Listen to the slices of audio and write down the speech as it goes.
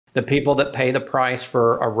The people that pay the price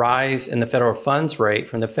for a rise in the federal funds rate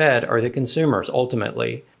from the Fed are the consumers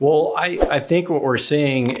ultimately. Well, I think what we're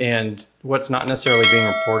seeing and what's not necessarily being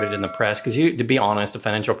reported in the press, because to be honest, the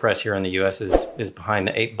financial press here in the US is behind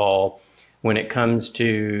the eight ball when it comes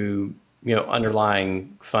to,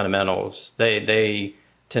 underlying fundamentals. They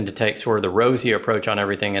tend to take sort of the rosy approach on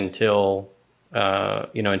everything until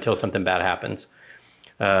something bad happens.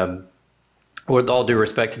 With all due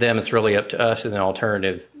respect to them, it's really up to us in the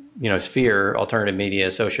alternative sphere, alternative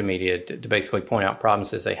media, social media, to basically point out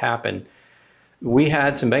problems as they happen. We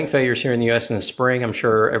had some bank failures here in the U.S. in the spring. I'm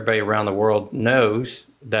sure everybody around the world knows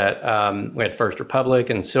that we had First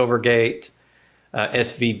Republic and Silvergate,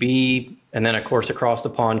 SVB, and then, of course, across the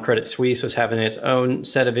pond, Credit Suisse was having its own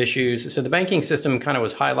set of issues. So the banking system kind of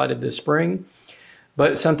was highlighted this spring.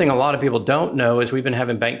 But something a lot of people don't know is we've been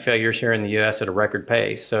having bank failures here in the U.S. at a record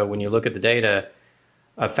pace. So when you look at the data,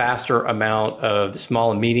 a faster amount of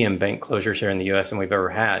small and medium bank closures here in the U.S. than we've ever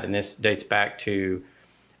had. And this dates back to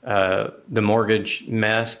the mortgage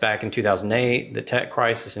mess back in 2008, the tech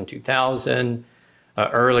crisis in 2000,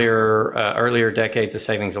 earlier decades of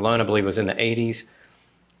savings alone, I believe, was in the 80s.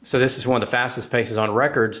 So this is one of the fastest paces on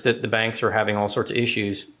records that the banks are having all sorts of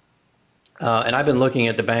issues. And I've been looking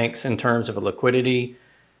at the banks in terms of a liquidity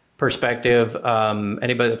perspective.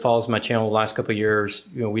 Anybody that follows my channel the last couple of years,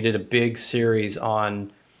 we did a big series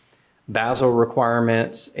on Basel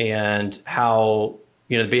requirements and how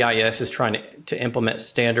the BIS is trying to implement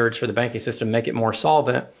standards for the banking system, make it more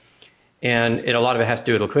solvent. And a lot of it has to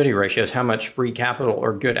do with liquidity ratios. How much free capital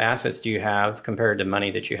or good assets do you have compared to money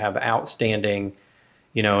that you have outstanding,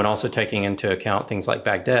 and also taking into account things like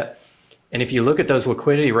bad debt. And if you look at those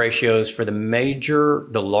liquidity ratios for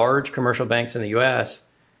the large commercial banks in the U.S.,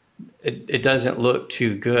 it doesn't look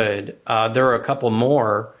too good. There are a couple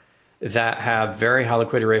more that have very high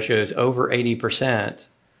liquidity ratios, over 80%,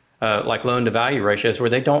 like loan to value ratios, where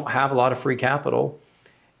they don't have a lot of free capital.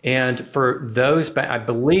 And for those, I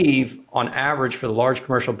believe on average for the large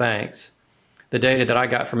commercial banks, the data that I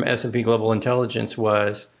got from S&P Global Intelligence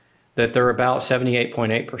was that they're about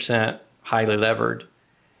 78.8% highly levered.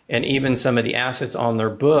 And even some of the assets on their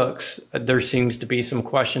books, there seems to be some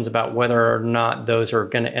questions about whether or not those are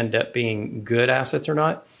going to end up being good assets or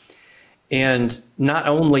not. And not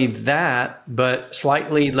only that, but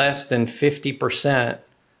slightly less than 50%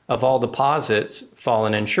 of all deposits fall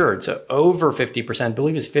uninsured. So over 50%, I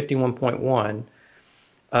believe it's 51.1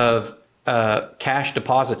 of cash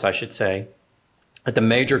deposits, I should say, at the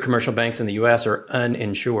major commercial banks in the US are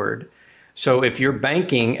uninsured. So if you're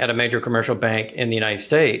banking at a major commercial bank in the United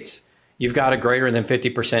States, you've got a greater than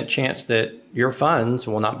 50% chance that your funds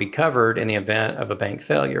will not be covered in the event of a bank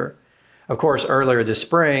failure. Of course, earlier this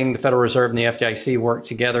spring, the Federal Reserve and the FDIC worked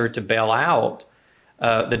together to bail out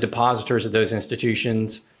the depositors of those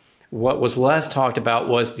institutions. What was less talked about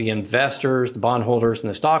was the investors, the bondholders, and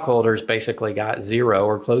the stockholders basically got zero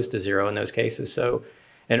or close to zero in those cases. So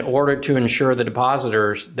in order to ensure the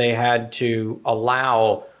depositors, they had to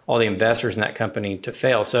allow all the investors in that company to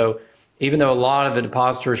fail. So even though a lot of the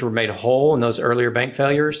depositors were made whole in those earlier bank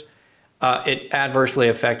failures, it adversely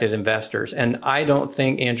affected investors. And I don't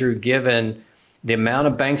think, Andrew, given the amount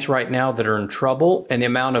of banks right now that are in trouble and the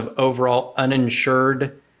amount of overall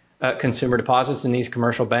uninsured consumer deposits in these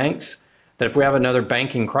commercial banks, that if we have another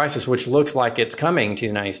banking crisis, which looks like it's coming to the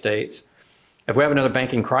United States, if we have another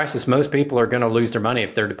banking crisis, most people are going to lose their money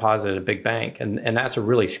if they're deposited at a big bank. And that's a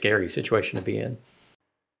really scary situation to be in.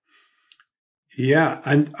 Yeah.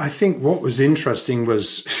 And I think what was interesting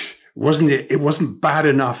was, it wasn't bad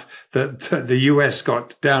enough that the US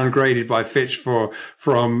got downgraded by Fitch from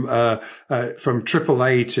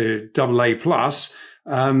AAA to AA plus.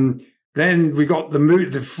 Then we got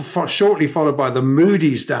shortly followed by the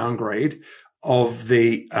Moody's downgrade of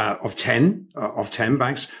 10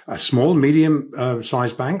 banks, small, medium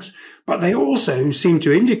sized banks, but they also seem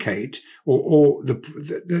to indicate,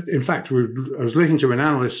 in fact, I was listening to an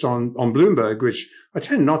analyst on Bloomberg, which I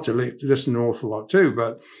tend not to listen an awful lot to,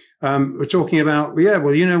 but we're talking about, yeah,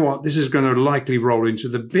 well, you know what, this is going to likely roll into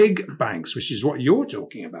the big banks, which is what you're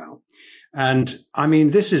talking about. And I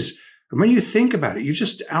mean, when you think about it, you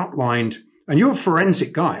just outlined. And you're a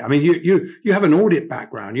forensic guy. I mean, you have an audit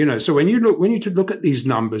background, so when you look at these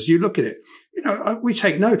numbers, you look at it, we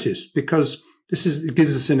take notice because it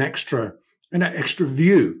gives us an extra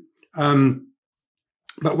view.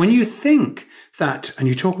 But when you think that, and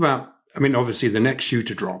you talk about, I mean, obviously the next shoe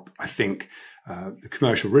to drop, I think, the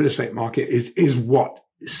commercial real estate market is what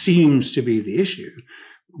seems to be the issue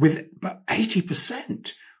with, but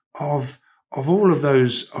 80% of of all of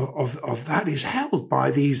those of that is held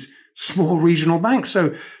by these small regional banks.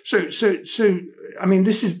 So I mean,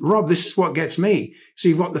 this is what gets me. So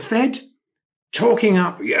you've got the Fed talking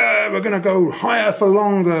up, yeah, we're going to go higher for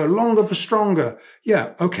longer, longer for stronger.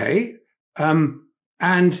 Yeah, okay.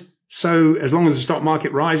 And so as long as the stock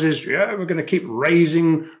market rises, yeah, we're going to keep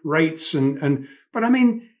raising rates but I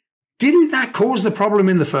mean, didn't that cause the problem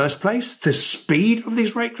in the first place? The speed of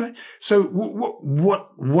these rate cuts? So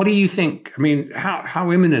what do you think? I mean,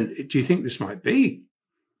 how imminent do you think this might be?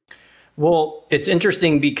 Well, it's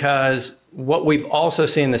interesting because what we've also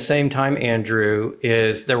seen at the same time, Andrew,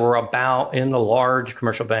 is there were about, in the large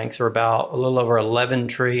commercial banks, there were about a little over 11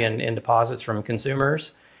 trillion in deposits from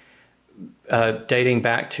consumers, dating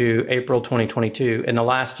back to April 2022. In the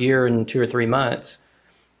last year and 2 or 3 months,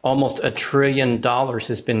 almost $1 trillion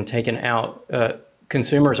has been taken out.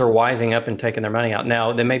 Consumers are wising up and taking their money out.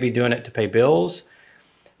 Now, they may be doing it to pay bills.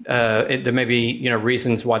 There may be,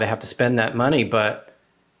 reasons why they have to spend that money, but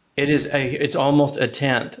it's almost a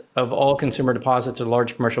tenth of all consumer deposits at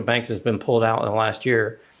large commercial banks has been pulled out in the last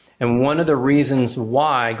year. And one of the reasons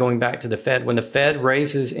why, going back to the Fed, when the Fed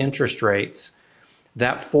raises interest rates,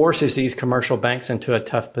 that forces these commercial banks into a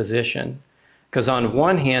tough position. Because on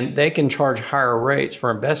one hand, they can charge higher rates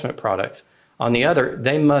for investment products. On the other,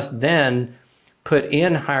 they must then put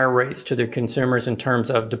in higher rates to their consumers in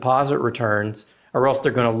terms of deposit returns, or else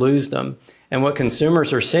they're going to lose them. And what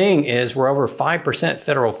consumers are seeing is we're over 5%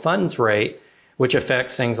 federal funds rate, which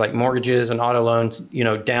affects things like mortgages and auto loans,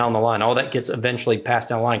 down the line. All that gets eventually passed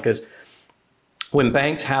down the line, because when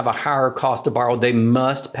banks have a higher cost to borrow, they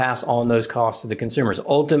must pass on those costs to the consumers.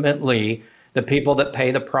 Ultimately, the people that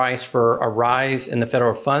pay the price for a rise in the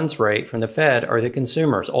federal funds rate from the Fed are the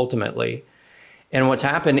consumers, ultimately. And what's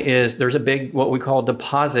happened is there's a big, what we call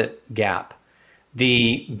deposit gap.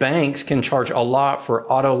 The banks can charge a lot for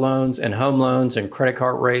auto loans and home loans and credit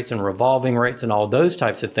card rates and revolving rates and all those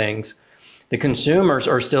types of things. The consumers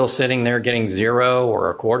are still sitting there getting 0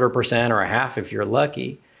 or 0.25% or 0.5% if you're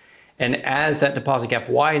lucky. And as that deposit gap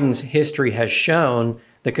widens, history has shown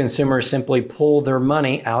the consumers simply pull their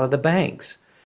money out of the banks.